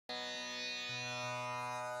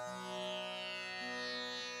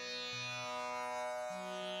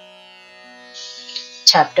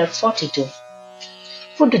Chapter 42.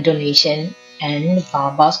 Food donation and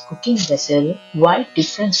Baba's cooking vessel. Wide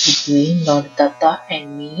difference between Lord Datta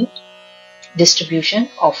and me. Distribution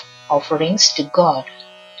of offerings to God.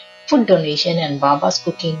 Food donation and Baba's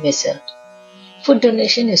cooking vessel. Food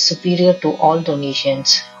donation is superior to all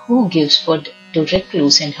donations. Who gives food to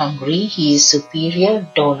recluse and hungry, he is superior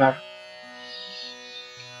donor.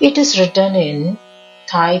 It is written in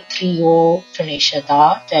Taittiriya Upanishad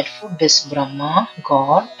that food is Brahma,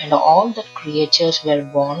 God, and all that creatures were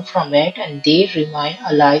born from it, and they remain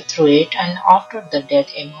alive through it, and after the death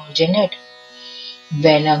emerge in it.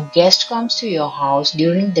 When a guest comes to your house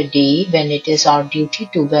during the day, when it is our duty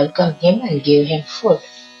to welcome him and give him food.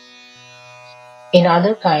 In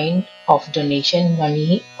other kind of donation,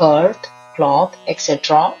 money, earth, cloth,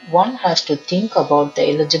 etc., one has to think about the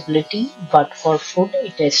eligibility, but for food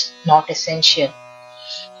it is not essential.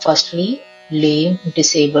 Firstly, lame,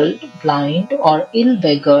 disabled, blind, or ill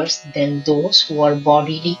beggars, then those who are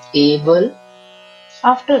bodily able.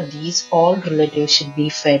 After these, all relatives should be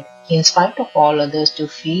fed. In spite of all others, to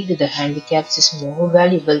feed the handicaps is more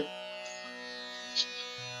valuable.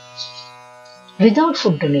 Without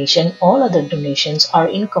food donation, all other donations are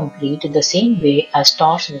incomplete the same way as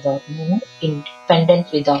stars without moon,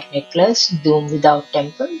 independent without necklace, doom without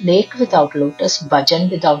temple, lake without lotus, bhajan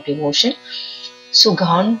without devotion,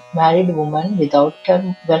 Sughan, married woman without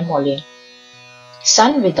vermilion,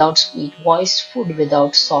 sun without sweet voice, food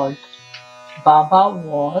without salt. Baba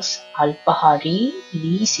was Alpahari,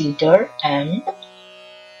 lease eater, and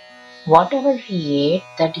whatever he ate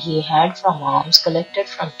that he had from alms collected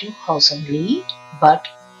from 2000 li, but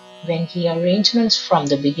when he arrangements from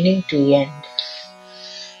the beginning to end,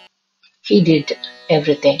 he did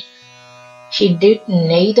everything. He did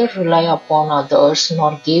neither rely upon others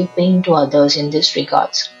nor gave pain to others in this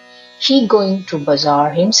regards. He going to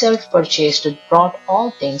bazaar himself purchased brought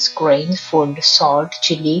all things, grains, food, salt,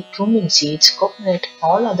 chili, cumin seeds, coconut,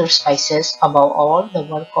 all other spices, above all the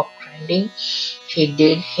work of grinding he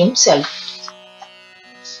did himself.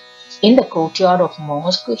 In the courtyard of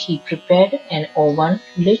mosque he prepared an oven,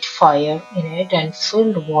 lit fire in it and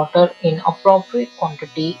filled water in appropriate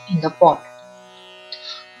quantity in the pot.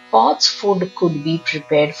 Pot's food could be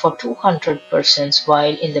prepared for 200 persons,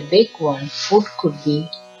 while in the big one food could be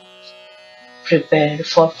prepared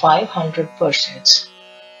for 500 persons.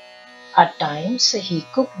 At times he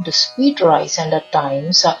cooked sweet rice, and at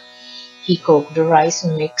times he cooked rice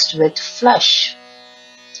mixed with flesh,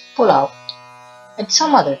 pulao. At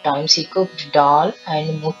some other times he cooked dal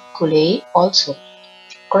and mutkule also.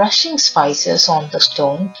 Crushing spices on the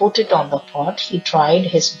stone, put it on the pot. He tried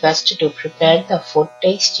his best to prepare the food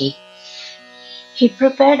tasty. He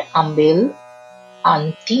prepared ambil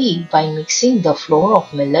and tea by mixing the flour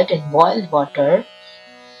of millet in boiled water,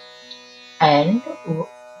 and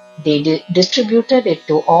they distributed it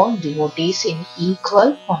to all devotees in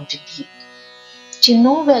equal quantity. To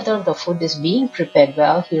know whether the food is being prepared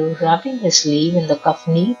well, he, wrapping his sleeve in the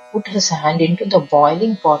kafni, put his hand into the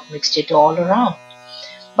boiling pot, mixed it all around.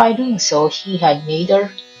 By doing so, he had neither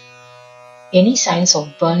any signs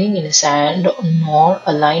of burning in his hand nor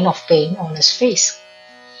a line of pain on his face.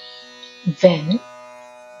 When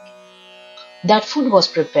that food was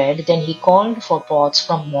prepared, then he called for pots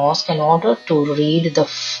from mosque and ordered to read the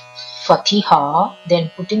Fatiha, then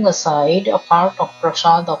putting aside a part of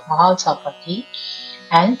prasad of Mahal Sapati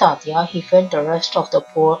and Tatya, he fed the rest of the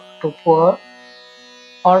poor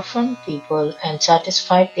orphan people and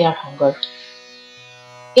satisfied their hunger.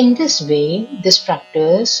 In this way, this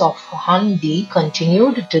practice of Handi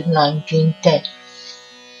continued till 1910.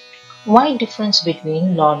 Why difference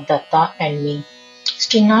between Lord Datta and me?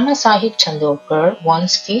 Sri Nana Sahib Chandorkar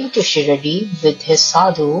once came to Shirdi with his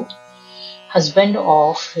sadhu, husband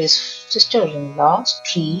of his sister-in-law,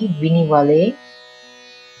 Sri Viniwale.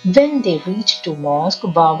 When they reached to mosque,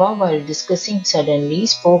 Baba, while discussing, suddenly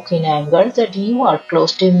spoke in anger that you are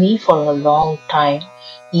close to me for a long time.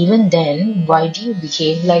 Even then, why do you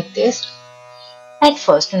behave like this? At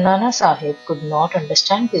first, Nana Sahib could not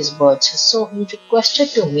understand his words, so he requested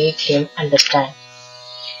to make him understand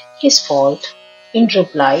his fault. In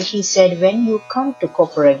reply, he said, when you come to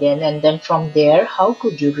Kopar again, and then from there, how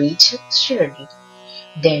could you reach Shirdi?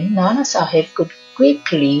 Then Nana Sahib could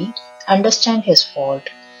quickly understand his fault.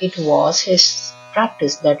 It was his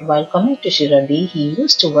practice that while coming to Shirdi, he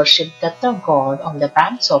used to worship Datta God on the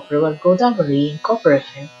banks of river Godavari in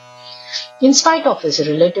Kopparagan. In spite of his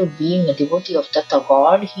relative being a devotee of Datta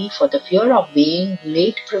God, he, for the fear of being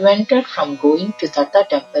late, prevented from going to Datta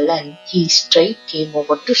temple, and he straight came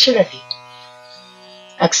over to Shirdi.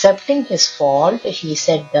 Accepting his fault, he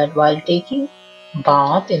said that while taking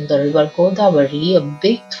bath in the river Godavari, a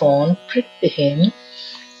big thorn pricked him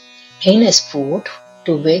in his foot,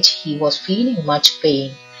 to which he was feeling much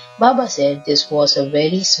pain. Baba said this was a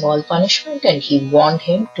very small punishment and he warned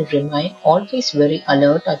him to remain always very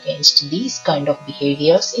alert against these kind of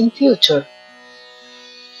behaviors in future.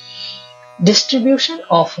 Distribution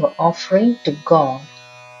of offering to God.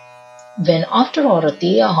 When after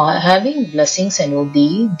Arati having blessings and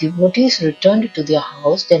Udi, devotees returned to their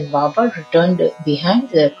house, then Baba returned behind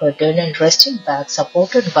the curtain and resting back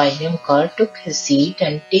supported by Nimkar took his seat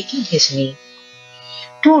and taking his knee.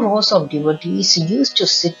 2 rows of devotees used to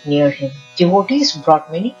sit near him. Devotees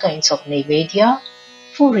brought many kinds of Naivedya,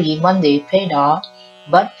 Puri, Mande, Peda,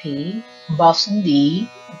 Barfi, Basundi,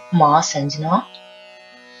 Ma Sanjana,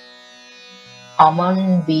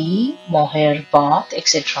 Aman Moher Bath,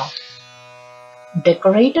 etc.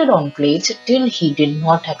 Decorated on plates till he did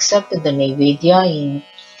not accept the Naivedya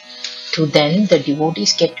to then the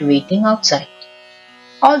devotees kept waiting outside.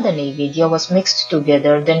 All the Naivedya was mixed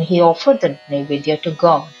together, then he offered the Naivedya to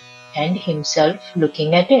God and himself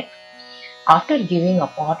looking at it. After giving a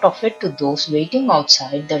part of it to those waiting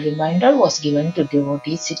outside, the remainder was given to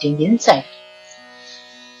devotees sitting inside.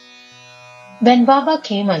 When Baba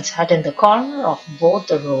came and sat in the corner of both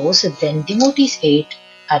the rows, then devotees ate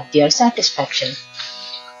at their satisfaction.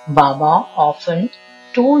 Baba often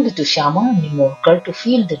told to Shyama and Nimorkar to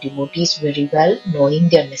feed the devotees very well, knowing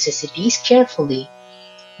their necessities carefully.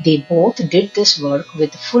 They both did this work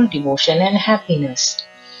with full devotion and happiness.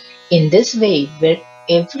 In this way, where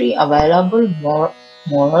every available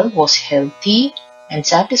moral was healthy and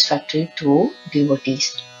satisfactory to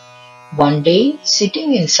devotees. One day,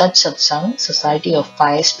 sitting in such satsang, society of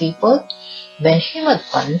pious people, when Himad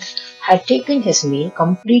Pant had taken his meal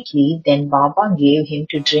completely, then Baba gave him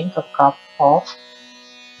to drink a cup of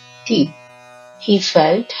tea. He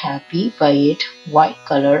felt happy by it, white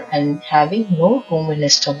color, and having no room in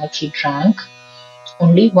his stomach, he drank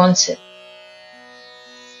only one sip.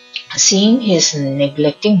 Seeing his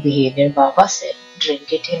neglecting behavior, Baba said,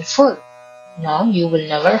 "Drink it in full. Now you will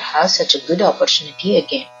never have such a good opportunity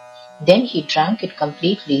again." Then he drank it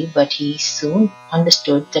completely, but he soon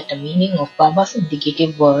understood that the meaning of Baba's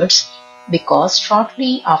indicative words, because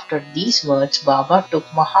shortly after these words, Baba took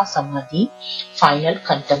Mahasamadhi, final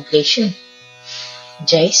contemplation.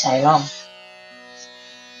 Jai Sai Ram.